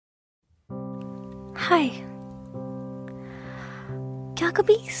हाय। क्या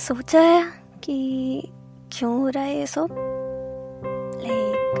कभी सोचा है कि क्यों हो रहा है ये सब?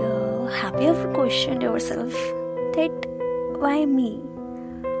 Have you ever questioned yourself that why me?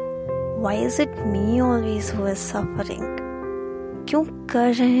 Why is it me always who is suffering? क्यों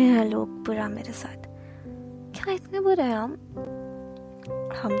कर रहे हैं लोग बुरा मेरे साथ? क्या इतने बुरे हैं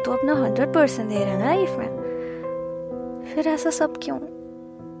हम तो अपना 100% दे रहे हैं ना लाइफ में, फिर ऐसा सब क्यों?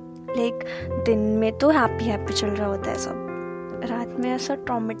 दिन में तो हैप्पी चल रहा होता है सब, रात में ऐसा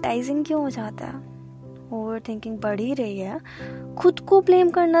ट्रॉमेटाइजिंग क्यों हो जाता है? ओवर थिंकिंग बढ़ ही रही है, खुद को ब्लेम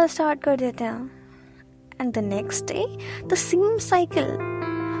करना स्टार्ट कर देते हैं, and the next day the same cycle,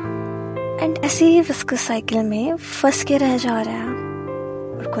 and ऐसे ही विस्कस साइकिल में फंस के रह जा रहे हैं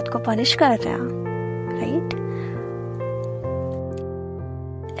और खुद को पनिश कर रहे हैं, right?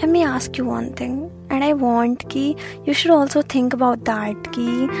 Let me ask you one thing, and I want कि you should also think about that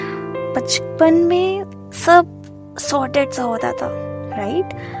कि बचपन में सब सॉर्टेड सा होता था,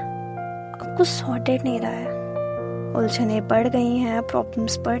 राइट? अब कुछ सॉर्टेड नहीं रहा है, उलझने बढ़ गई हैं,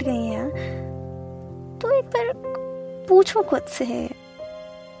 प्रॉब्लम्स बढ़ गई हैं। तो एक बार पूछो खुद से,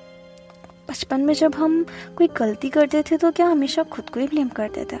 बचपन में जब हम कोई गलती करते थे तो क्या हमेशा खुद को ही ब्लेम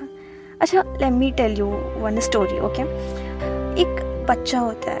करते थे? अच्छा, let me tell you one story, okay? एक बच्चा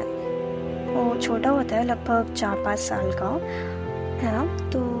होता है, वो छोटा होता है, लगभग 4-5 साल का है ना।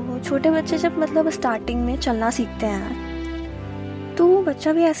 तो छोटे बच्चे जब स्टार्टिंग में चलना सीखते हैं, तो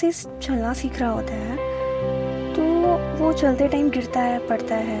बच्चा भी ऐसे ही चलना सीख रहा होता है। तो वो चलते टाइम गिरता है,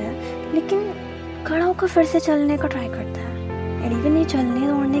 पड़ता है, लेकिन खड़ा होकर फिर से चलने का ट्राई करता है। एंड इवन ये चलने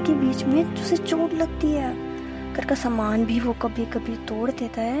दौड़ने के बीच में उसे चोट लगती है, घर का सामान भी वो कभी कभी तोड़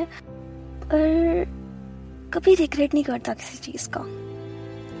देता है, पर कभी रिग्रेट नहीं करता किसी चीज़ का,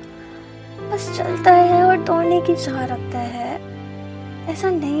 बस चलता है और दौड़ने की चाह रखता है। ऐसा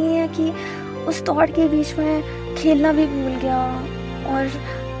नहीं है कि उस दौड़ के बीच में खेलना भी भूल गया और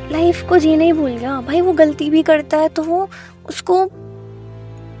लाइफ को जीना ही भूल गया। भाई, वो गलती भी करता है तो वो उसको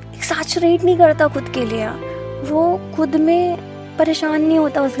एक्सैचुरेट नहीं करता खुद के लिए, वो खुद में परेशान नहीं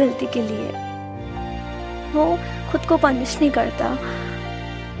होता उस गलती के लिए, वो खुद को पनिश नहीं करता।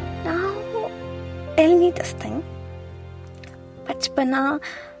 टेल मी दिस थिंग,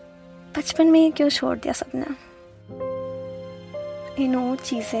 बचपन में क्यों छोड़ दिया सबने?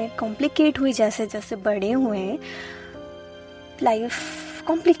 चीज़ें कॉम्प्लिकेट हुई, जैसे जैसे बड़े हुए लाइफ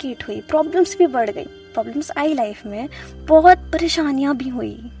कॉम्प्लिकेट हुई, प्रॉब्लम्स भी बढ़ गई, प्रॉब्लम्स आई लाइफ में, बहुत परेशानियां भी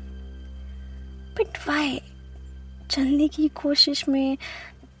हुई, बट व्हाई? चलने की कोशिश में,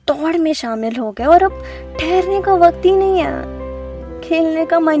 दौड़ में शामिल हो गए और अब ठहरने का वक्त ही नहीं है, खेलने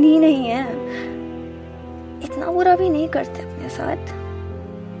का मन ही नहीं है। इतना बुरा भी नहीं करते अपने साथ,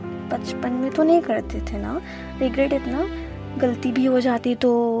 बचपन में तो नहीं करते थे ना रिग्रेट इतना। गलती भी हो जाती तो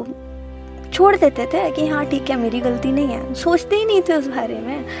छोड़ देते थे कि हाँ ठीक है, मेरी गलती नहीं है, सोचते ही नहीं थे उस बारे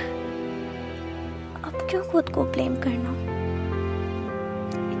में। अब क्यों खुद को ब्लेम करना?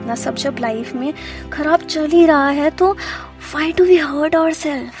 इतना सब जब लाइफ में खराब चल ही रहा है तो why do we hurt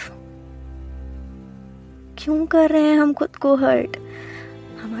ourselves? क्यों कर रहे हैं हम खुद को हर्ट?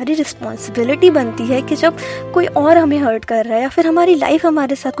 हमारी रिस्पॉन्सिबिलिटी बनती है कि जब कोई और हमें हर्ट कर रहा है या फिर हमारी लाइफ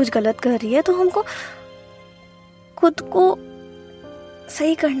हमारे साथ कुछ गलत कर रही है तो हमको खुद को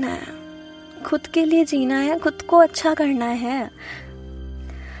सही करना है, खुद के लिए जीना है, खुद को अच्छा करना है।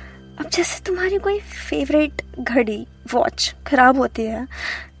 अब जैसे तुम्हारी कोई फेवरेट घड़ी, वॉच खराब होती है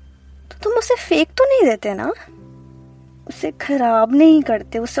तो तुम उसे फेंक तो नहीं देते ना, उसे खराब नहीं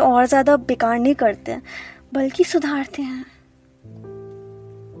करते, उसे और ज़्यादा बेकार नहीं करते, बल्कि सुधारते हैं।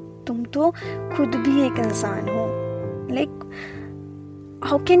 तुम तो खुद भी एक इंसान हो।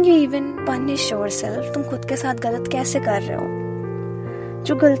 How can you even punish yourself? तुम खुद के साथ गलत कैसे कर रहे हो?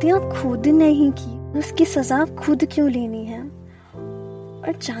 जो गलतियां खुद नहीं की उसकी सजा खुद क्यों लेनी है?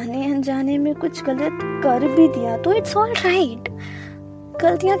 और जाने अनजाने में कुछ गलत कर भी दिया तो इट्स ऑल राइट।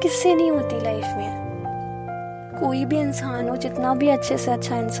 गलतियां किससे नहीं होती लाइफ में? कोई भी इंसान हो, जितना भी अच्छे से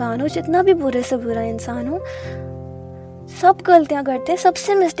अच्छा इंसान हो, जितना भी बुरे से बुरा इंसान हो, सब गलतियां करते हैं,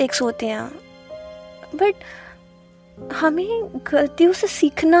 सबसे मिस्टेक्स होते हैं, बट हमें गलतियों से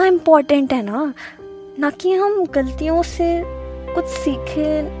सीखना इम्पोर्टेंट है ना कि हम गलतियों से कुछ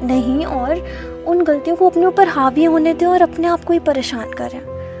सीखे नहीं और उन गलतियों को अपने ऊपर हावी होने दें और अपने आप को ही परेशान करें,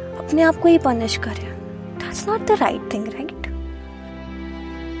 अपने आप को ही पनिश करें। That's not the right thing, right?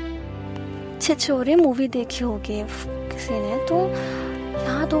 Chhichhore movie देखी होगी किसी ने तो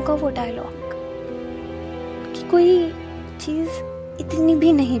याद होगा वो डायलॉग कि कोई चीज़ इतनी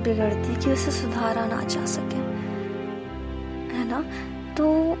भी नहीं बिगड़ती कि उसे सुधारा ना जा सके, है ना? तो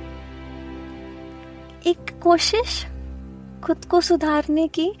एक कोशिश खुद को सुधारने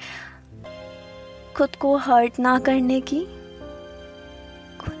की खुद को हर्ट ना करने की,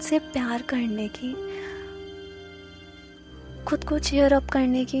 खुद से प्यार करने की, खुद को चीयर अप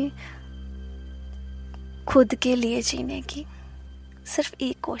करने की, खुद के लिए जीने की, सिर्फ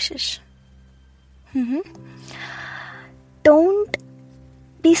एक कोशिश। Don't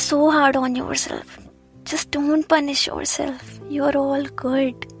be so hard on yourself. Just don't punish yourself. You're all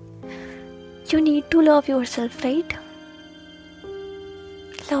good. You need to love yourself, right?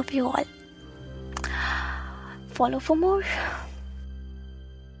 Love you all. Follow for more.